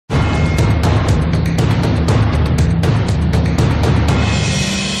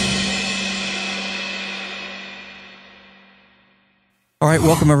All right,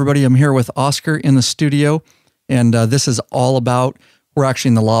 welcome everybody. I'm here with Oscar in the studio, and this is all about, we're actually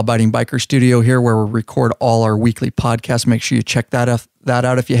in the Law Abiding Biker studio here where we record all our weekly podcasts. Make sure you check that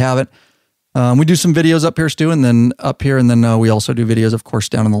out if you haven't. We do some videos up here, Stu, and then up here, and then we also do videos, of course,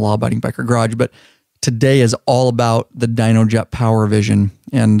 down in the Law Abiding Biker garage. But today is all about the DynoJet Power Vision.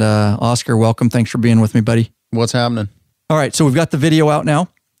 And Oscar, welcome. Thanks for being with me, buddy. What's happening? All right, so we've got the video out now.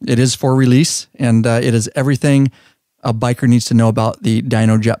 It is for release, and it is everything a biker needs to know about the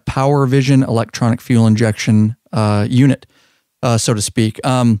DynoJet Power Vision electronic fuel injection unit, so to speak.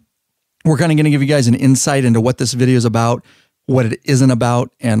 We're kind of going to give you guys an insight into what this video is about, what it isn't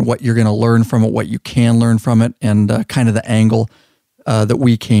about, and what you're going to learn from it, what you can learn from it, and kind of the angle that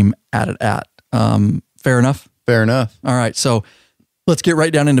we came at it at. Fair enough? Fair enough. All right, so let's get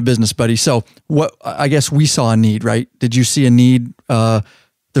right down into business, buddy. So what, I guess we saw a need, right? Did you see a need?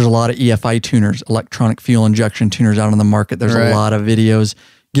 There's a lot of EFI tuners, electronic fuel injection tuners out on the market. There's a lot of videos.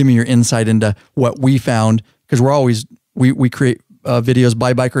 Give me your insight into what we found, because we're always, we create videos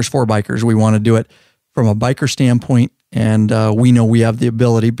by bikers for bikers. We want to do it from a biker standpoint, and we know we have the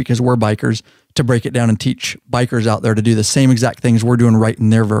ability, because we're bikers, to break it down and teach bikers out there to do the same exact things we're doing right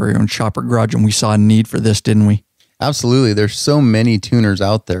in their very own shop or garage, and we saw a need for this, didn't we? Absolutely. There's so many tuners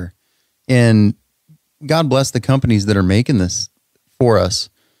out there, and God bless the companies that are making this for us.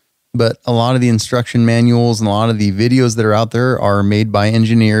 But a lot of the instruction manuals and a lot of the videos that are out there are made by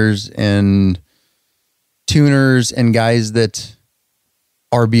engineers and tuners and guys that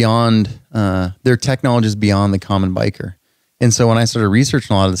are beyond, their technology is beyond the common biker. And so when I started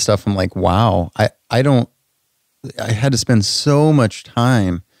researching a lot of this stuff, I'm like, wow, I had to spend so much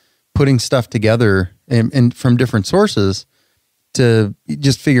time putting stuff together and from different sources to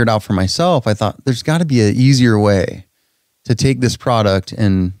just figure it out for myself. I thought there's got to be an easier way to take this product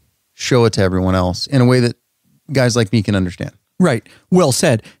and show it to everyone else in a way that guys like me can understand. Right. Well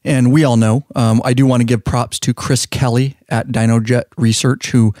said. And we all know, I do want to give props to Chris Kelly at DynoJet Research,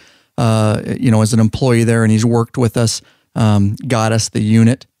 who, is an employee there, and he's worked with us, got us the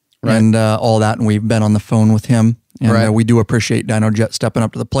unit and all that. And we've been on the phone with him, and we do appreciate DynoJet stepping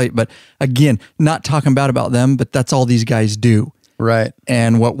up to the plate. But again, not talking bad about them, but that's all these guys do. Right.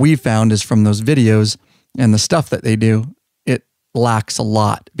 And what we found is from those videos and the stuff that they do, lacks a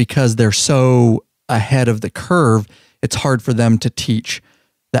lot because they're so ahead of the curve. It's hard for them to teach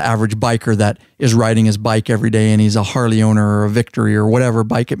the average biker that is riding his bike every day and he's a Harley owner or a Victory or whatever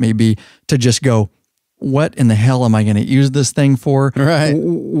bike it may be, to just go, what in the hell am I going to use this thing for? Right.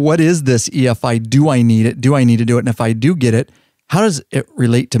 What is this EFI? Do I need it? Do I need to do it? And if I do get it, how does it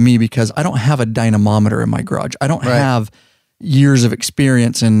relate to me? Because I don't have a dynamometer in my garage. I don't have years of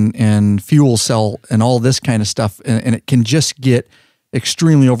experience in fuel cell and all this kind of stuff. And it can just get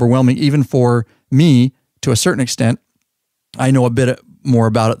extremely overwhelming, even for me to a certain extent. I know a bit more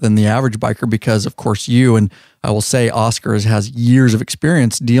about it than the average biker because, of course, you, and I will say Oscar has years of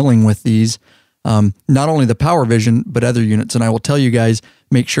experience dealing with these, not only the Power Vision, but other units. And I will tell you guys,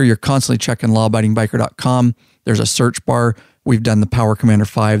 make sure you're constantly checking lawabidingbiker.com. There's a search bar. We've done the Power Commander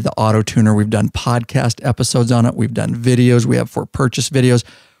 5, the Auto Tuner. We've done podcast episodes on it. We've done videos. We have for purchase videos.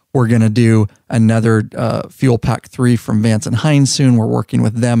 We're going to do another Fuel Pack 3 from Vance and Hines soon. We're working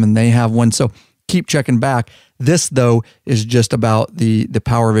with them, and they have one. So keep checking back. This, though, is just about the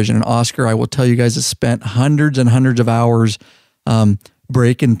Power Vision. And Oscar, I will tell you guys, has spent hundreds and hundreds of hours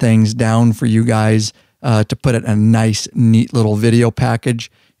breaking things down for you guys to put it in a nice, neat little video package.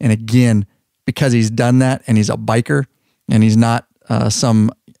 And again, because he's done that and he's a biker, and he's not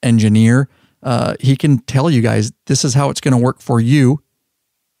some engineer, he can tell you guys, this is how it's going to work for you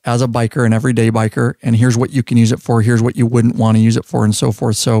as a biker, an everyday biker, and here's what you can use it for, here's what you wouldn't want to use it for, and so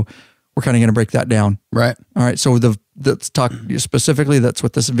forth. So we're kind of going to break that down. Right. All right, so let's talk specifically, that's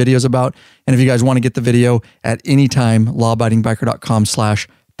what this video is about. And if you guys want to get the video at any time,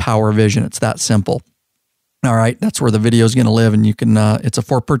 lawabidingbiker.com/powervision. It's that simple. All right, that's where the video is going to live, and you can, it's a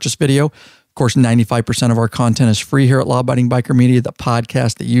for-purchase video. Of course, 95% of our content is free here at Law Abiding Biker Media, the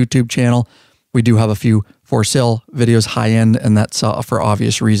podcast, the YouTube channel. We do have a few for sale videos, high end, and that's for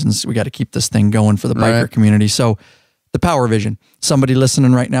obvious reasons. We got to keep this thing going for the biker community. So the Power Vision, somebody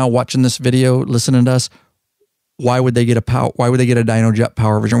listening right now, watching this video, listening to us, why would they get a DynoJet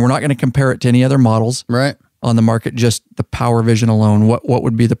Power Vision? We're not going to compare it to any other models on the market, just the Power Vision alone. What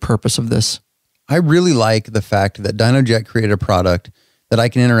would be the purpose of this? I really like the fact that DynoJet created a product that I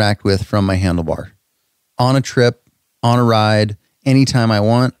can interact with from my handlebar on a trip, on a ride, anytime I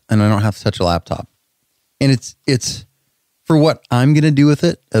want, and I don't have to touch a laptop. And it's for what I'm going to do with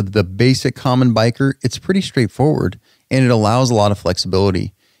it, the basic common biker, it's pretty straightforward, and it allows a lot of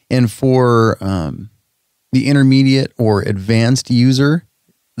flexibility. And for the intermediate or advanced user,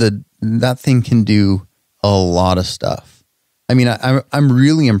 that thing can do a lot of stuff. I mean, I'm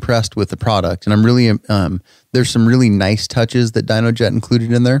really impressed with the product, and I'm really there's some really nice touches that DynoJet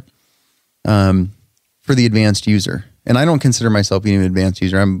included in there for the advanced user. And I don't consider myself being an advanced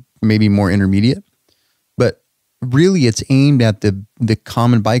user. I'm maybe more intermediate, but really it's aimed at the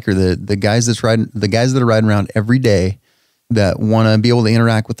common biker, the guys that are riding around every day that want to be able to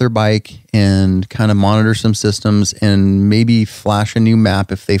interact with their bike and kind of monitor some systems and maybe flash a new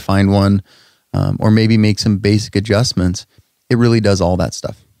map if they find one, or maybe make some basic adjustments. It really does all that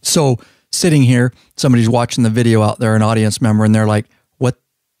stuff. So sitting here, somebody's watching the video out there, an audience member, and they're like, what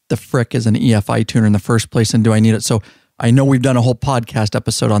the frick is an EFI tuner in the first place, and do I need it? So I know we've done a whole podcast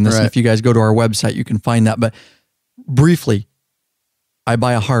episode on this, and if you guys go to our website, you can find that. But briefly, I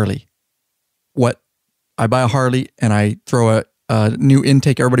buy a Harley. I buy a Harley and I throw a new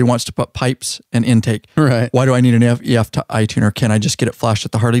intake. Everybody wants to put pipes and intake. Right. Why do I need an EFI tuner? Can I just get it flashed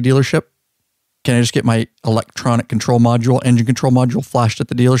at the Harley dealership? Can I just get my electronic control module, engine control module flashed at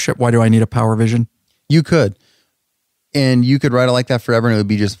the dealership? Why do I need a Power Vision? You could. And you could ride it like that forever and it would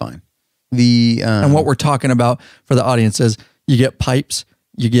be just fine. And what we're talking about for the audience is you get pipes,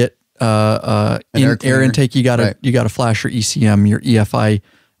 you get air intake, you gotta flash your ECM, your EFI,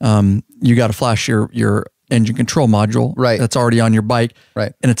 you gotta flash your engine control module that's already on your bike.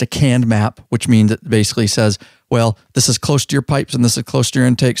 Right. And it's a canned map, which means it basically says, well, this is close to your pipes and this is close to your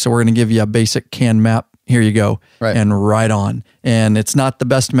intake, so we're gonna give you a basic canned map. Here you go. Right. And ride on. And it's not the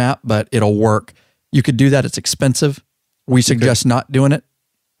best map, but it'll work. You could do that. It's expensive. We suggest not doing it,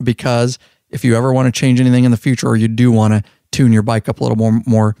 because if you ever want to change anything in the future, or you do want to tune your bike up a little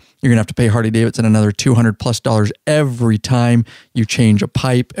more, you're going to have to pay Harley Davidson another $200+ every time you change a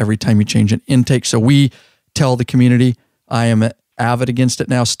pipe, every time you change an intake. So we tell the community, I am avid against it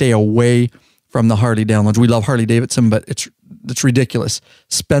now. Stay away from the Harley downloads. We love Harley Davidson, but it's ridiculous.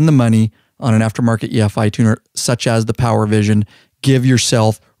 Spend the money on an aftermarket EFI tuner such as the Power Vision. Give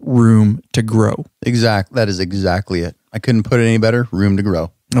yourself room to grow. That is exactly it. I couldn't put it any better. Room to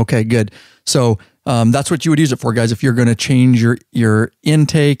grow. Okay, good. So that's what you would use it for, guys. If you're going to change your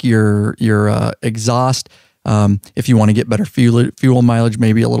intake, your exhaust, if you want to get better fuel mileage,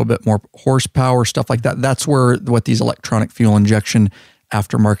 maybe a little bit more horsepower, stuff like that. That's what these electronic fuel injection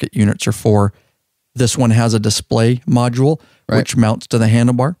aftermarket units are for. This one has a display module, which mounts to the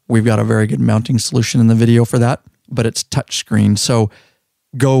handlebar. We've got a very good mounting solution in the video for that, but it's touchscreen. So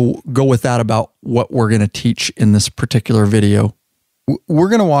go with that about what we're going to teach in this particular video. We're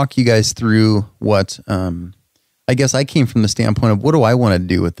going to walk you guys through what, I guess I came from the standpoint of what do I want to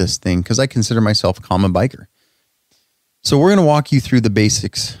do with this thing? Because I consider myself a common biker. So we're going to walk you through the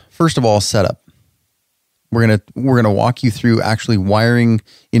basics. First of all, setup. We're going to walk you through actually wiring.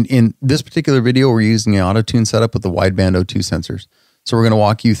 In this particular video, we're using an auto-tune setup with the wideband O2 sensors. So we're going to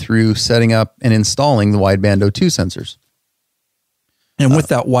walk you through setting up and installing the wideband O2 sensors. And with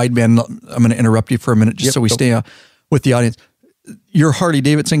that wideband, I'm going to interrupt you for a minute so we stay with the audience. Your Harley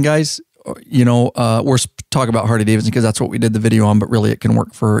Davidson guys, we're talking about Harley Davidson because that's what we did the video on, but really it can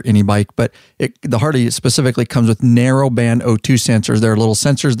work for any bike. But the Harley specifically comes with narrow band O2 sensors. They're little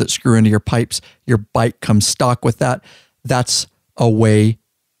sensors that screw into your pipes. Your bike comes stock with that. That's a way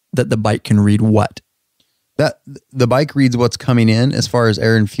that the bike can read what? That the bike reads what's coming in as far as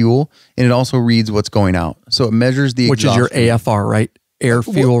air and fuel, and it also reads what's going out. So it measures the exhaust. Which is your AFR, right? Air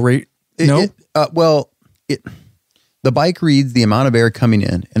fuel rate? The bike reads the amount of air coming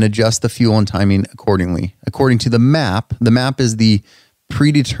in and adjusts the fuel and timing accordingly. According to the map is the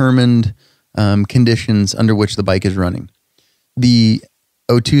predetermined conditions under which the bike is running. The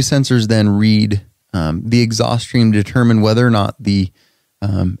O2 sensors then read the exhaust stream to determine whether or not the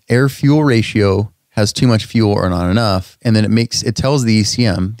air-fuel ratio has too much fuel or not enough. And then it tells the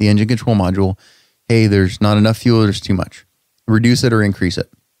ECM, the engine control module, hey, there's not enough fuel, there's too much. Reduce it or increase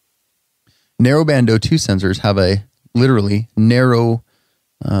it. Narrowband O2 sensors have a literally narrower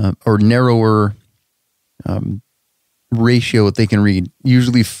ratio that they can read.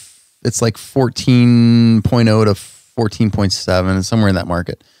 Usually it's like 14.0 to 14.7, somewhere in that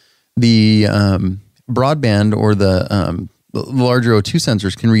market. The broadband or the larger O2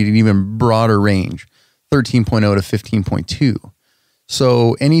 sensors can read an even broader range, 13.0 to 15.2.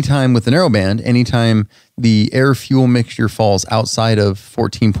 So anytime with the narrowband, anytime the air-fuel mixture falls outside of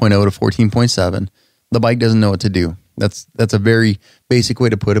 14.0 to 14.7, the bike doesn't know what to do. That's a very basic way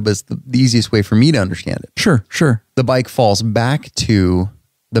to put it, but it's the easiest way for me to understand it. Sure. The bike falls back to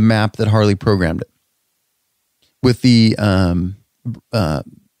the map that Harley programmed it. With the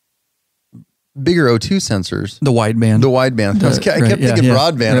bigger O2 sensors. The wideband. I kept thinking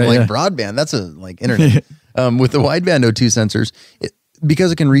broadband. I'm like, broadband, that's a internet. With the wideband O2 sensors,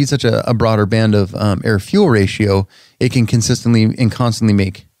 because it can read such a broader band of air-fuel ratio, it can consistently and constantly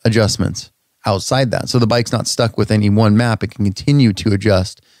make adjustments outside that. So the bike's not stuck with any one map. It can continue to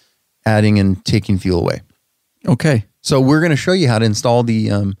adjust, adding and taking fuel away. Okay. So we're going to show you how to install the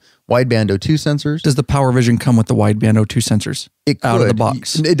wideband O2 sensors. Does the Power Vision come with the wideband O2 sensors out of the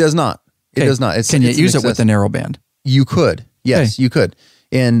box? It does not. It does not. Can you use it with the narrowband? You could. Yes, you could.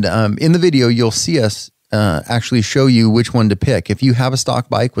 And in the video, you'll see us actually show you which one to pick. If you have a stock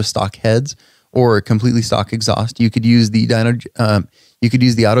bike with stock heads or a completely stock exhaust, you could use the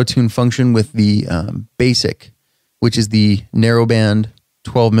auto-tune function with the basic, which is the narrowband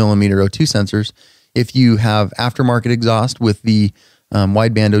 12 millimeter O2 sensors. If you have aftermarket exhaust with the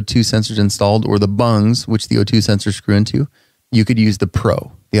wideband O2 sensors installed, or the bungs, which the O2 sensors screw into, you could use the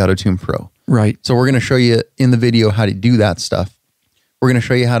Pro, the auto-tune Pro. Right. So we're going to show you in the video how to do that stuff. We're going to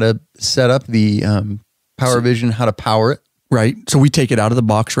show you how to set up the Power Vision, how to power it. Right. So we take it out of the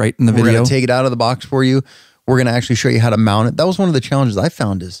box right in the video. We're going to take it out of the box for you. We're going to actually show you how to mount it. That was one of the challenges I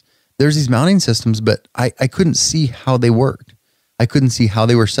found, is there's these mounting systems, but I couldn't see how they worked. I couldn't see how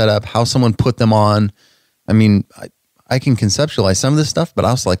they were set up, how someone put them on. I mean, I can conceptualize some of this stuff, but I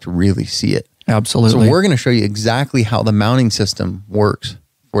also like to really see it. Absolutely. So we're going to show you exactly how the mounting system works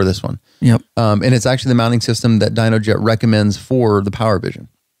for this one. Yep. And it's actually the mounting system that DynoJet recommends for the Power Vision.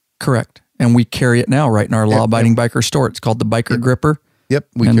 Correct. And we carry it now right in our law-abiding biker store. It's called the Biker Gripper. Yep,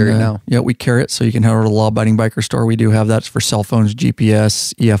 we carry it now. Yeah, we carry it, so you can head over to the law-abiding biker store. We do have that for cell phones,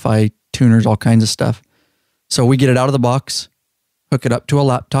 GPS, EFI tuners, all kinds of stuff. So we get it out of the box, hook it up to a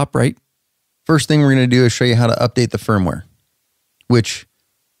laptop, right? First thing we're going to do is show you how to update the firmware, which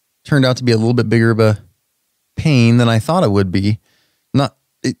turned out to be a little bit bigger of a pain than I thought it would be.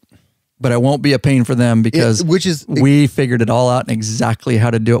 But it won't be a pain for them because we figured it all out and exactly how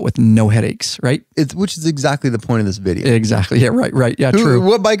to do it with no headaches, right? Which is exactly the point of this video. Exactly. Yeah, right. Yeah, true.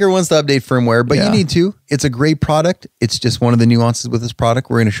 What biker wants to update firmware? But you need to. It's a great product. It's just one of the nuances with this product.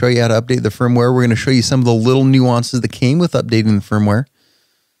 We're going to show you how to update the firmware. We're going to show you some of the little nuances that came with updating the firmware.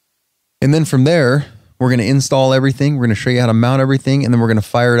 And then from there, we're going to install everything. We're going to show you how to mount everything. And then we're going to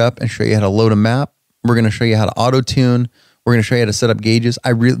fire it up and show you how to load a map. We're going to show you how to auto-tune. We're going to show you how to set up gauges.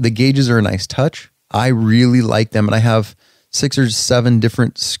 The gauges are a nice touch. I really like them. And I have 6 or 7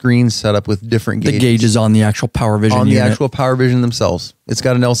 different screens set up with different gauges. The gauges on the actual Power Vision On unit. the actual Power Vision themselves. It's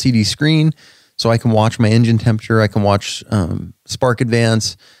got an LCD screen, so I can watch my engine temperature. I can watch spark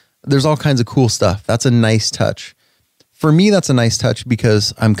advance. There's all kinds of cool stuff. That's a nice touch. For me, that's a nice touch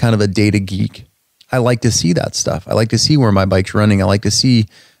because I'm kind of a data geek. I like to see that stuff. I like to see where my bike's running. I like to see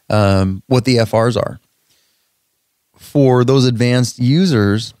what the FRs are. For those advanced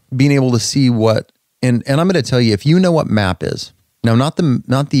users, being able to see what, and I'm going to tell you, if you know what map is, now not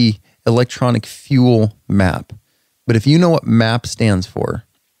the electronic fuel map, but if you know what map stands for,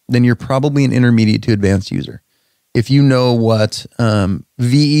 then you're probably an intermediate to advanced user. If you know what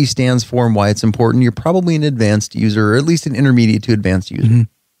VE stands for and why it's important, you're probably an advanced user, or at least an intermediate to advanced user. Mm-hmm.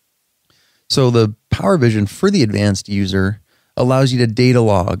 So the Power Vision for the advanced user allows you to data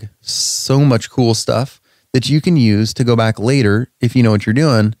log so much cool stuff that you can use to go back later, if you know what you're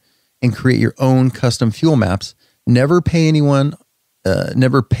doing, and create your own custom fuel maps. Never pay anyone,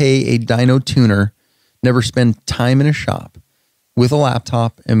 never pay a dyno tuner, never spend time in a shop. With a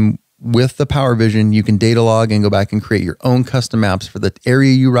laptop and with the Power Vision, you can data log and go back and create your own custom maps for the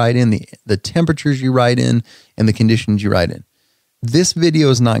area you ride in, the temperatures you ride in, and the conditions you ride in. This video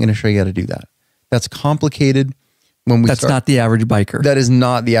is not going to show you how to do that. That's complicated. That's not the average biker. That is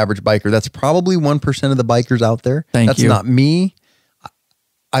not the average biker. That's probably 1% of the bikers out there. That's not me.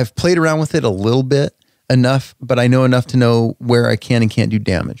 I've played around with it a little bit, enough, but I know enough to know where I can and can't do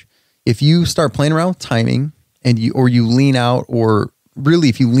damage. If you start playing around with timing and you lean out, or really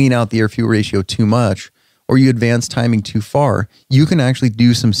if you lean out the air-fuel ratio too much, or you advance timing too far, you can actually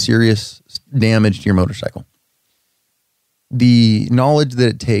do some serious damage to your motorcycle. The knowledge that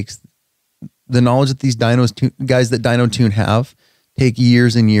it takes, the knowledge that these guys that DynoTune have, take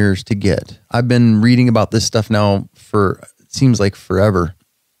years and years to get. I've been reading about this stuff now for, it seems like forever.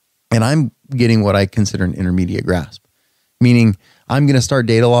 And I'm getting what I consider an intermediate grasp. Meaning, I'm going to start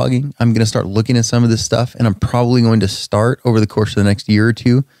data logging. I'm going to start looking at some of this stuff. And I'm probably going to start over the course of the next year or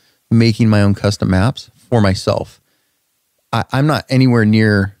two making my own custom maps for myself. I'm not anywhere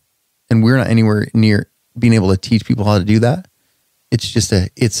near, and we're not anywhere near being able to teach people how to do that. It's just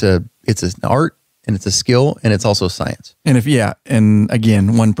it's an art, and it's a skill, and it's also science. And and again,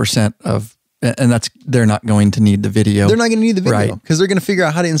 1% of, and they're not going to need the video. They're not going to need the video because they're going to figure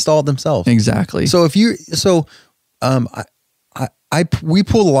out how to install it themselves. Exactly. So we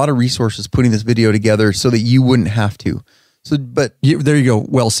pulled a lot of resources putting this video together so that you wouldn't have to. So, but there you go.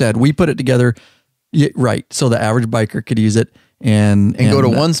 Well said. We put it together, right, so the average biker could use it and go to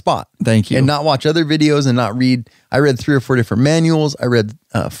one spot. Thank you. And not watch other videos and not read. I read 3 or 4 different manuals. I read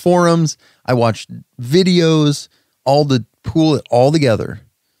forums. I watched videos, all to pull it all together.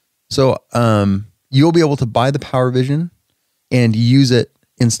 So you'll be able to buy the Power Vision and use it,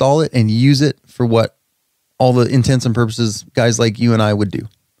 install it, and use it for what all the intents and purposes guys like you and I would do.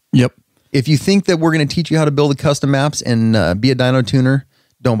 Yep. If you think that we're going to teach you how to build custom maps and be a dyno tuner,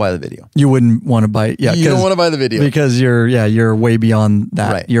 don't buy the video. You wouldn't want to buy it. Yeah, you don't want to buy the video because you're way beyond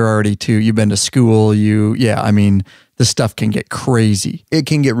that. Right. You're already you've been to school. I mean, this stuff can get crazy. It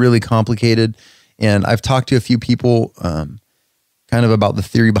can get really complicated. And I've talked to a few people kind of about the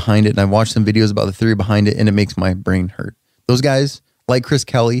theory behind it. And I've watched some videos about the theory behind it, and it makes my brain hurt. Those guys, like Chris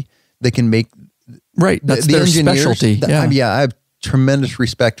Kelly, they can make... Right, that's their specialty. I have tremendous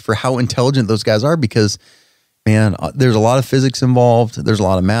respect for how intelligent those guys are because, man, there's a lot of physics involved. There's a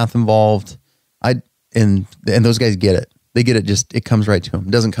lot of math involved. And those guys get it. They get it. It comes right to them.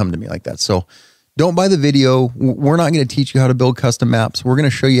 It doesn't come to me like that. So don't buy the video. We're not going to teach you how to build custom maps. We're going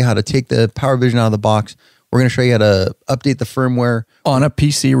to show you how to take the Power Vision out of the box. We're going to show you how to update the firmware on a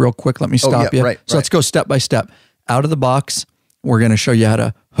PC real quick. Let me stop you. Right, so let's go step by step. Out of the box, we're going to show you how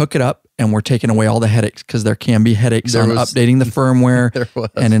to hook it up. And we're taking away all the headaches because there can be headaches on updating the firmware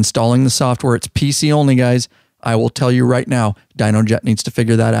and installing the software. It's PC only, guys. I will tell you right now, DynoJet needs to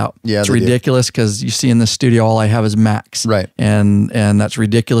figure that out. Yeah, it's ridiculous because you see in the studio, all I have is Macs. Right. And that's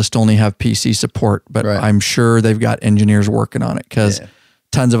ridiculous to only have PC support. But I'm sure they've got engineers working on it because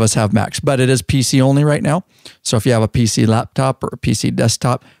tons of us have Macs. But it is PC only right now. So if you have a PC laptop or a PC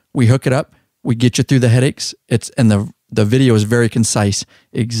desktop, we hook it up. We get you through the headaches. The video is very concise,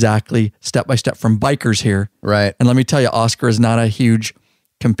 exactly step by step from bikers here. Right. And let me tell you, Oscar is not a huge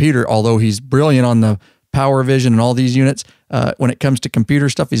computer, although he's brilliant on the Power Vision and all these units. When it comes to computer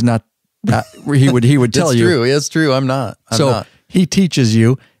stuff, he's not that. He would tell you. True. It's true. I'm not. He teaches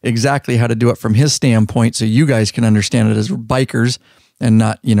you exactly how to do it from his standpoint, so you guys can understand it as bikers and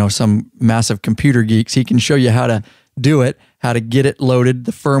not some massive computer geeks. He can show you how to do it, how to get it loaded,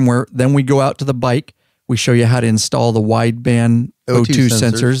 the firmware. Then we go out to the bike. We show you how to install the wideband O2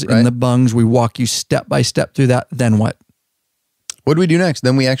 sensors in the bungs. We walk you step by step through that. Then what? What do we do next?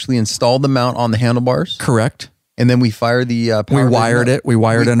 Then we actually install the mount on the handlebars. Correct. And then we fire the power. We wired it. We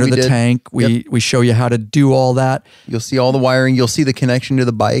wired under the tank. We show you how to do all that. You'll see all the wiring. You'll see the connection to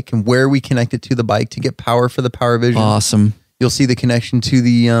the bike and where we connect it to the bike to get power for the Power Vision. Awesome. You'll see the connection to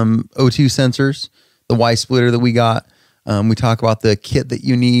the O2 sensors, the Y splitter that we got. We talk about the kit that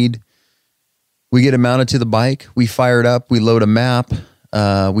you need. We get it mounted to the bike. We fire it up. We load a map.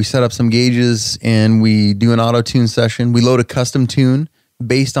 We set up some gauges and we do an auto tune session. We load a custom tune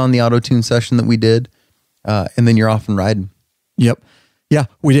based on the auto tune session that we did. And then you're off and riding. Yep. Yeah,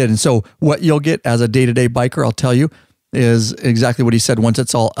 we did. And so what you'll get as a day-to-day biker, I'll tell you, is exactly what he said. Once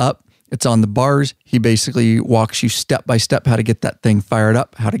it's all up, it's on the bars. He basically walks you step by step how to get that thing fired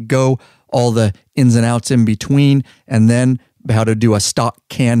up, how to go, all the ins and outs in between, and then how to do a stock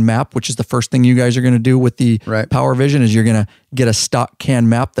can map, which is the first thing you guys are going to do with the Power Vision is you're going to get a stock can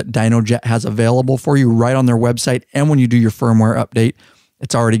map that DynoJet has available for you right on their website. And when you do your firmware update,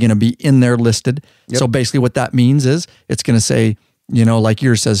 it's already going to be in there listed. Yep. So basically what that means is it's going to say, like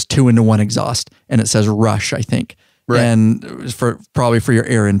yours says 2-in-1 exhaust and it says Rush, I think. Right. And probably for your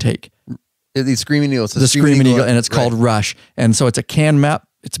air intake. The Screaming Eagle. The Screaming Eagle, and it's called Rush. And so it's a can map.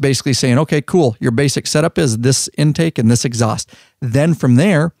 It's basically saying, okay, cool. Your basic setup is this intake and this exhaust. Then from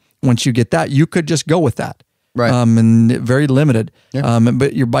there, once you get that, you could just go with that. Right. And very limited. Yeah.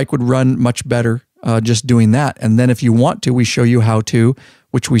 But your bike would run much better just doing that. And then if you want to, we show you how to,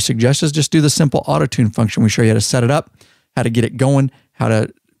 which we suggest is just do the simple auto tune function. We show you how to set it up, how to get it going, how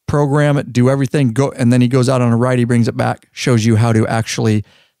to program it, do everything. Go, and then he goes out on a ride, he brings it back, shows you how to actually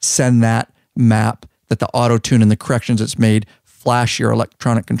send that map that the auto tune and the corrections it's made flash your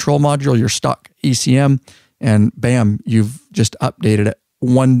electronic control module, your stock ECM, and bam, you've just updated it.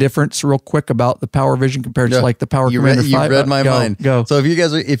 One difference real quick about the Power Vision compared to like the Power Commander 5. You read my mind. Go. So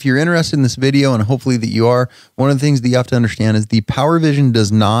if you're interested in this video, and hopefully that you are, one of the things that you have to understand is the Power Vision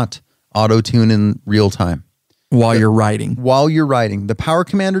does not auto tune in real time. While you're riding. While you're riding. The Power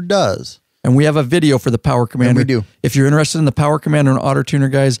Commander does. And we have a video for the Power Commander. And we do. If you're interested in the Power Commander and auto tuner,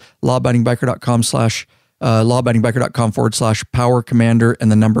 guys, lawabidingbiker.com/Power Commander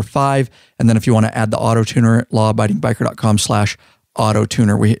and the number 5. And then if you want to add the auto tuner, lawabidingbiker.com/auto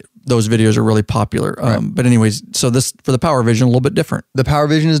tuner. Those videos are really popular. But anyways, so this for the Power Vision, a little bit different. The Power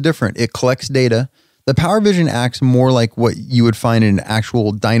Vision is different. It collects data. The Power Vision acts more like what you would find in an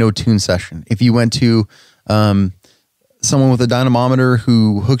actual DynoTune session. If you went to someone with a dynamometer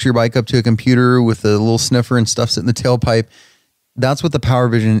who hooks your bike up to a computer with a little sniffer and stuffs it in the tailpipe, that's what the Power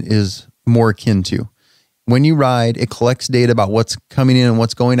Vision is more akin to. When you ride, it collects data about what's coming in and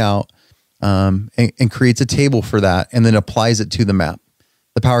what's going out, and creates a table for that, and then applies it to the map.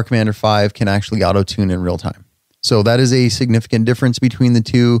 The Power Commander 5 can actually auto-tune in real time. So that is a significant difference between the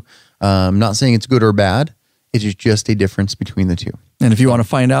two. I'm not saying it's good or bad. It's just a difference between the two. And if you want to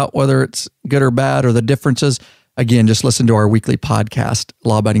find out whether it's good or bad or the differences, again, just listen to our weekly podcast,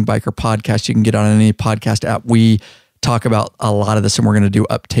 Law Abiding Biker Podcast. You can get on any podcast app. We talk about a lot of this, and we're going to do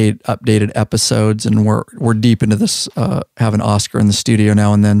updated episodes, and we're deep into this, having Oscar in the studio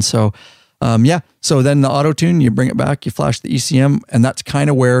now and then. So so then the auto tune, you bring it back, you flash the ECM, and that's kind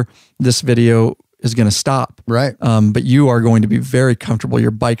of where this video is going to stop. Right. But you are going to be very comfortable. Your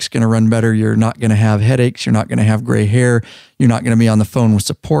bike's going to run better. You're not going to have headaches. You're not going to have gray hair. You're not going to be on the phone with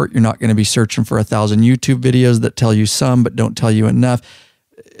support. You're not going to be searching for 1,000 YouTube videos that tell you some, but don't tell you enough.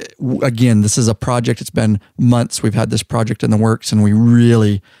 Again, this is a project. It's been months. We've had this project in the works, and we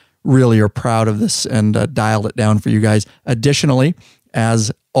really, really are proud of this and dialed it down for you guys. Additionally,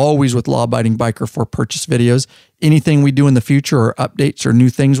 as always with Law Abiding Biker for purchase videos, anything we do in the future or updates or new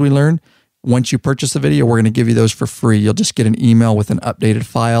things we learn, once you purchase the video, we're going to give you those for free. You'll just get an email with an updated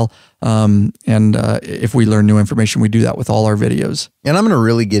file. If we learn new information, we do that with all our videos. And I'm going to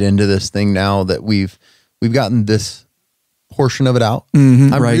really get into this thing now that we've gotten this portion of it out.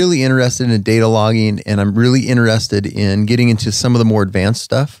 I'm really interested in data logging, and I'm really interested in getting into some of the more advanced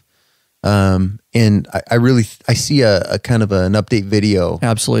stuff. And I see a kind of an update video.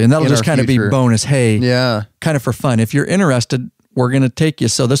 Absolutely. And that'll just kind of be bonus. Hey, kind of for fun. If you're interested, we're going to take you.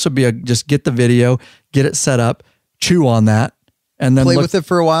 So this would be just get the video, get it set up, chew on that, and then play with it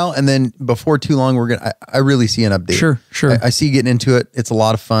for a while. And then before too long, I really see an update. Sure. I see getting into it. It's a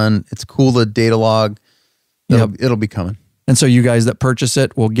lot of fun. It's cool to data log. It'll be coming. And so you guys that purchase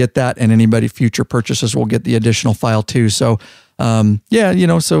it will get that, and anybody future purchases will get the additional file too. So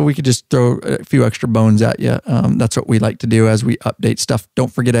so we could just throw a few extra bones at you. That's what we like to do as we update stuff.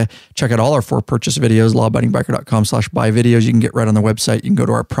 Don't forget to check out all our for purchase videos, lawabidingbiker.com/buy videos. You can get right on the website. You can go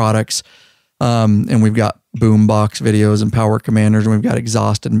to our products. And we've got boombox videos and power commanders, and we've got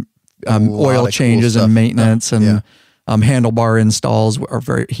exhaust and oil changes and maintenance and handlebar installs, or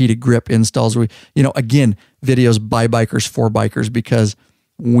very heated grip installs. Again, videos by bikers for bikers, because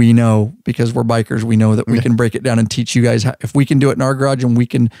we're bikers, we know that we can break it down and teach you guys if we can do it in our garage and we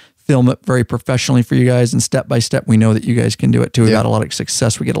can film it very professionally for you guys and step by step, we know that you guys can do it too. We've got a lot of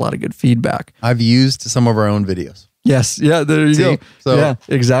success. We get a lot of good feedback. I've used some of our own videos. Yes. Yeah. There you go. So yeah,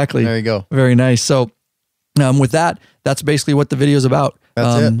 exactly. There you go. Very nice. So with that, that's basically what the video is about.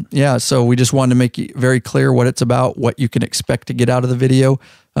 That's it. Yeah. So we just wanted to make it very clear what it's about, what you can expect to get out of the video.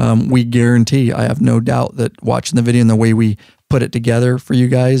 We guarantee, I have no doubt that watching the video and the way we put it together for you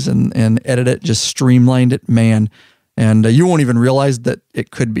guys and edit it, just streamlined it, man. And you won't even realize that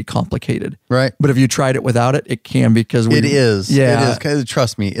it could be complicated. Right. But if you tried it without it, it can, because it is. Yeah. It is.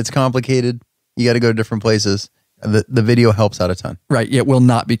 Trust me, it's complicated. You got to go to different places. The video helps out a ton. Right. It will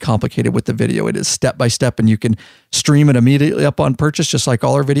not be complicated with the video. It is step by step, and you can stream it immediately up on purchase, just like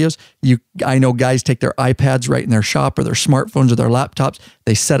all our videos. I know guys take their iPads right in their shop, or their smartphones, or their laptops.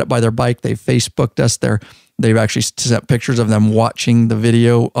 They set it by their bike. They Facebooked us. They've actually sent pictures of them watching the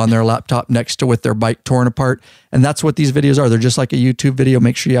video on their laptop next to with their bike torn apart. And that's what these videos are. They're just like a YouTube video.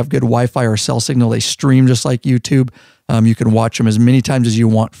 Make sure you have good Wi-Fi or cell signal. They stream just like YouTube. You can watch them as many times as you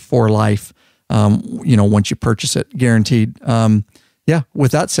want for life. Once you purchase it, guaranteed.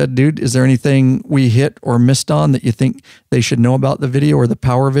 With that said, dude, is there anything we hit or missed on that you think they should know about the video or the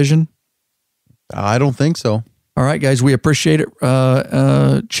Power Vision? I don't think so. All right, guys, we appreciate it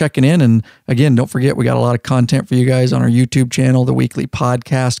checking in. And again, don't forget, we got a lot of content for you guys on our YouTube channel, the weekly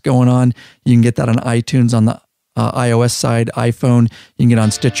podcast going on. You can get that on iTunes on the iOS side, iPhone. You can get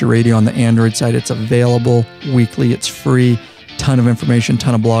on Stitcher Radio on the Android side. It's available weekly. It's free. Ton of information,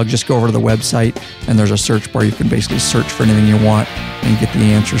 ton of blogs. Just go over to the website, and there's a search bar. You can basically search for anything you want and get the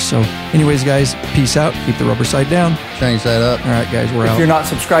answers. So anyways, guys, peace out. Keep the rubber side down. Shiny side up. All right, guys, we're out. If you're not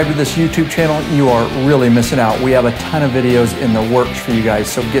subscribed to this YouTube channel, you are really missing out. We have a ton of videos in the works for you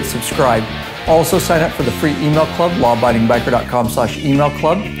guys, so get subscribed. Also, sign up for the free email club, lawabidingbiker.com/email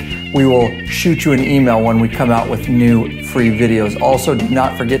club. We will shoot you an email when we come out with new free videos. Also, do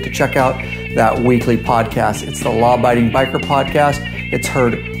not forget to check out that weekly podcast. It's the Law Abiding Biker Podcast. It's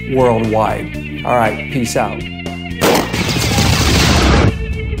heard worldwide. All right, peace out.